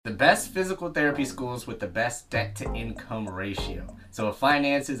The best physical therapy schools with the best debt to income ratio. So if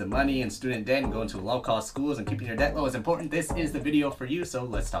finances and money and student debt and going to low cost schools and keeping your debt low is important, this is the video for you. So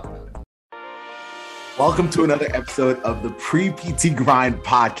let's talk about it. Welcome to another episode of the Pre-PT Grind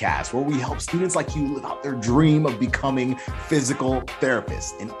podcast, where we help students like you live out their dream of becoming physical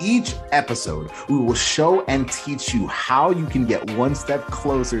therapists. In each episode, we will show and teach you how you can get one step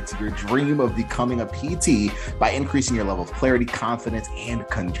closer to your dream of becoming a PT by increasing your level of clarity, confidence, and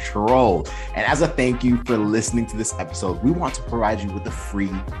control. And as a thank you for listening to this episode, we want to provide you with a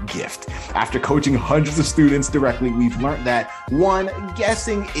free gift. After coaching hundreds of students directly, we've learned that one,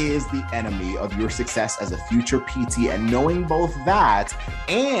 guessing is the enemy of your success as a future PT, and knowing both that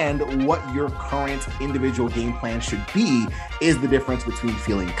and what your current individual game plan should be is the difference between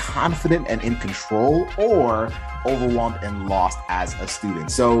feeling confident and in control or overwhelmed and lost as a student.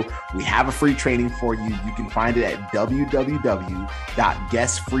 So we have a free training for you. You can find it at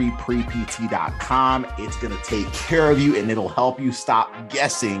www.guessfreeprept.com. It's going to take care of you and it'll help you stop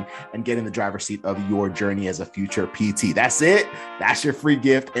guessing and get in the driver's seat of your journey as a future PT. That's it. That's your free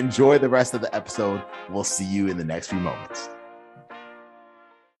gift. Enjoy the rest of the episode. We'll see you in the next few moments.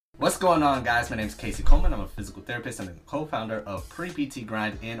 What's going on, guys? My name is Casey Coleman. I'm a physical therapist and the co-founder of Pre-PT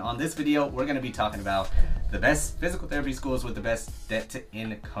Grind. And on this video, we're going to be talking about the best physical therapy schools with the best debt to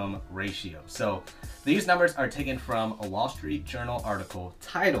income ratio. So these numbers are taken from a Wall Street Journal article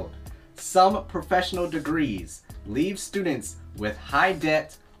titled, "Some Professional Degrees Leave Students with High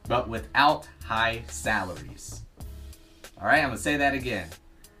Debt but Without High Salaries." All right, I'm going to say that again.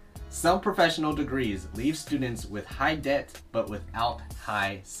 Some professional degrees leave students with high debt but without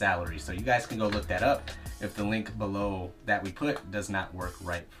high salaries. So you guys can go look that up if the link below that we put does not work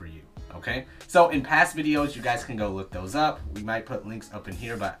right for you. Okay, so in past videos, you guys can go look those up. We might put links up in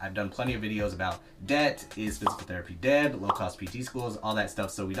here, but I've done plenty of videos about debt, is physical therapy dead, low-cost PT schools, all that stuff.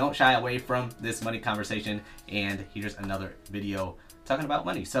 So we don't shy away from this money conversation. And here's another video talking about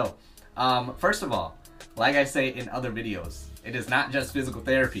money. So first of all, like I say in other videos, it is not just physical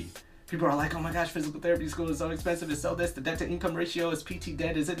therapy. People are like, oh my gosh, physical therapy school is so expensive. It's so this, the debt to income ratio is PT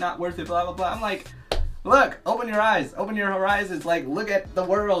dead. Is it not worth it? Blah, blah, blah. I'm like, look, open your eyes, open your horizons. Like, look at the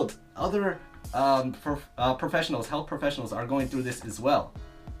world. Other professionals, health professionals are going through this as well.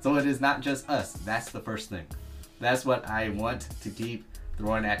 So it is not just us. That's the first thing. That's what I want to keep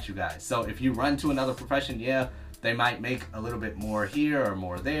throwing at you guys. So if you run to another profession, yeah, they might make a little bit more here or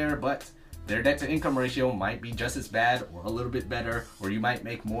more there, but their debt to income ratio might be just as bad or a little bit better, or you might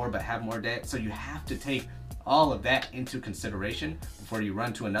make more but have more debt. So you have to take all of that into consideration before you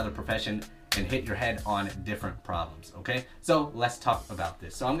run to another profession and hit your head on different problems, okay? So let's talk about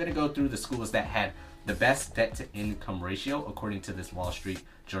this. So I'm gonna go through the schools that had the best debt to income ratio according to this Wall Street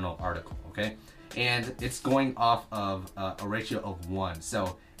Journal article, okay? And it's going off of a ratio of 1.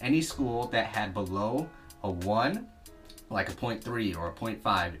 So any school that had below a 1, like a 0.3 or a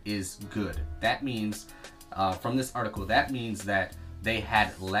 0.5 is good. That means, from this article, that means that they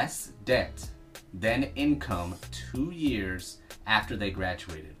had less debt than income 2 years after they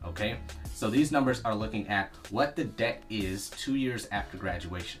graduated, okay? So these numbers are looking at what the debt is 2 years after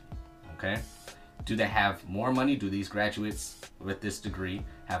graduation, okay? Do they have more money? Do these graduates with this degree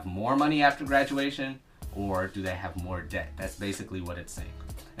have more money after graduation, or do they have more debt? That's basically what it's saying.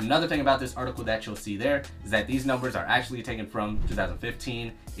 Another thing about this article that you'll see there is that these numbers are actually taken from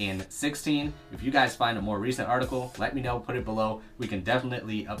 2015 and 16. If you guys find a more recent article, let me know, put it below. We can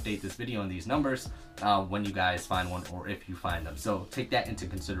definitely update this video on these numbers when you guys find one or if you find them. So take that into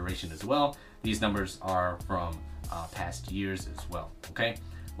consideration as well. These numbers are from past years as well, okay?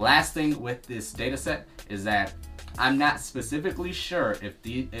 Last thing with this data set is that I'm not specifically sure if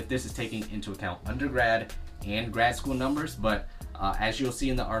this is taking into account undergrad and grad school numbers, but as you'll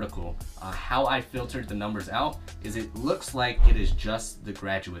see in the article, how I filtered the numbers out is it looks like it is just the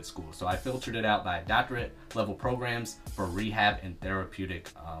graduate school. So I filtered it out by doctorate level programs for rehab and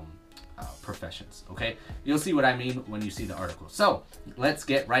therapeutic professions, okay? You'll see what I mean when you see the article. So let's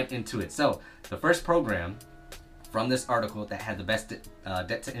get right into it. So the first program from this article that had the best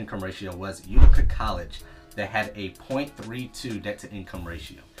debt to income ratio was Utica College, that had a 0.32 debt to income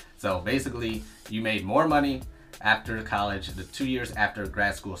ratio. So basically, you made more money after college, the 2 years after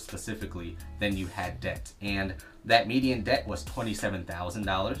grad school specifically, than you had debt. And that median debt was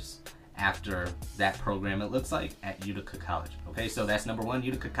 $27,000 after that program, it looks like, at Utica College. Okay, so that's number one,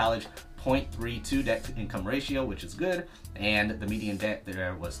 Utica College, 0.32 debt to income ratio, which is good. And the median debt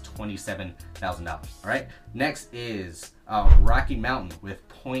there was $27,000. All right, next is Rocky Mountain with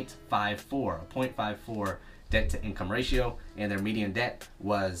 0.54, a 0.54 debt to income ratio, and their median debt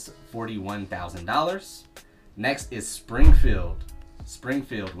was $41,000. Next is Springfield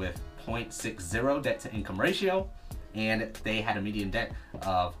Springfield with 0.60 debt to income ratio, and they had a median debt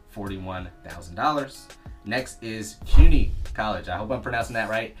of $41,000. Next is CUNY College. I hope I'm pronouncing that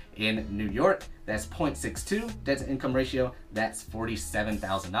right. In New York, that's 0.62 debt to income ratio. That's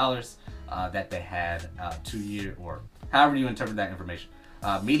 $47,000 that they had 2 year, or however you interpret that information.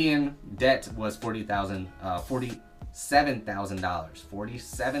 Median debt was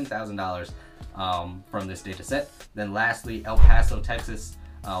 $47,000 from this data set. Then lastly, El Paso, Texas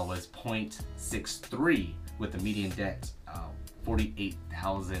was 0.63 with the median debt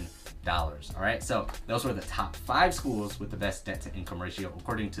 $48,000. All right, so those were the top 5 schools with the best debt to income ratio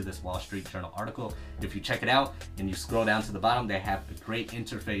according to this Wall Street Journal article. If you check it out and you scroll down to the bottom, they have a great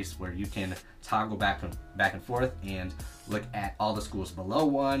interface where you can toggle back and forth and look at all the schools below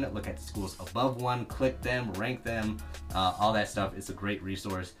 1, look at the schools above 1, click them, rank them, all that stuff. It's a great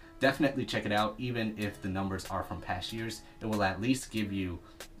resource. Definitely check it out. Even if the numbers are from past years, it will at least give you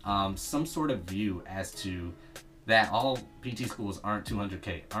some sort of view as to that all PT schools aren't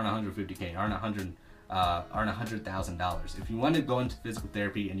 200K, aren't 150K, aren't $100,000. If you want to go into physical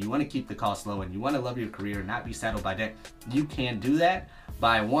therapy and you want to keep the cost low and you want to love your career, not be saddled by debt, you can do that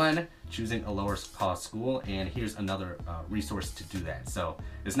by 1, choosing a lower cost school. And here's another resource to do that. So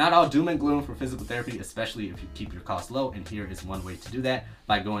it's not all doom and gloom for physical therapy, especially if you keep your costs low. And here is one way to do that,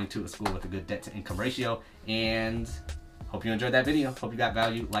 by going to a school with a good debt to income ratio. And hope you enjoyed that video. Hope you got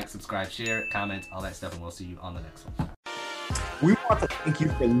value. Like, subscribe, share, comment, all that stuff, and we'll see you on the next one. We want to thank you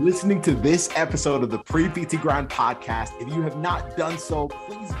for listening to this episode of the Pre-PT Grind podcast. If you have not done so,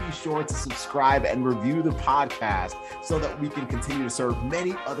 please be sure to subscribe and review the podcast so that we can continue to serve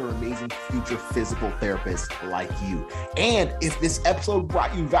many other amazing future physical therapists like you. And if this episode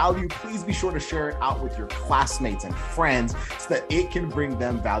brought you value, please be sure to share it out with your classmates and friends so that it can bring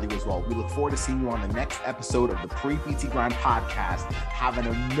them value as well. We look forward to seeing you on the next episode of the Pre-PT Grind podcast. Have an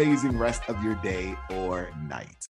amazing rest of your day or night.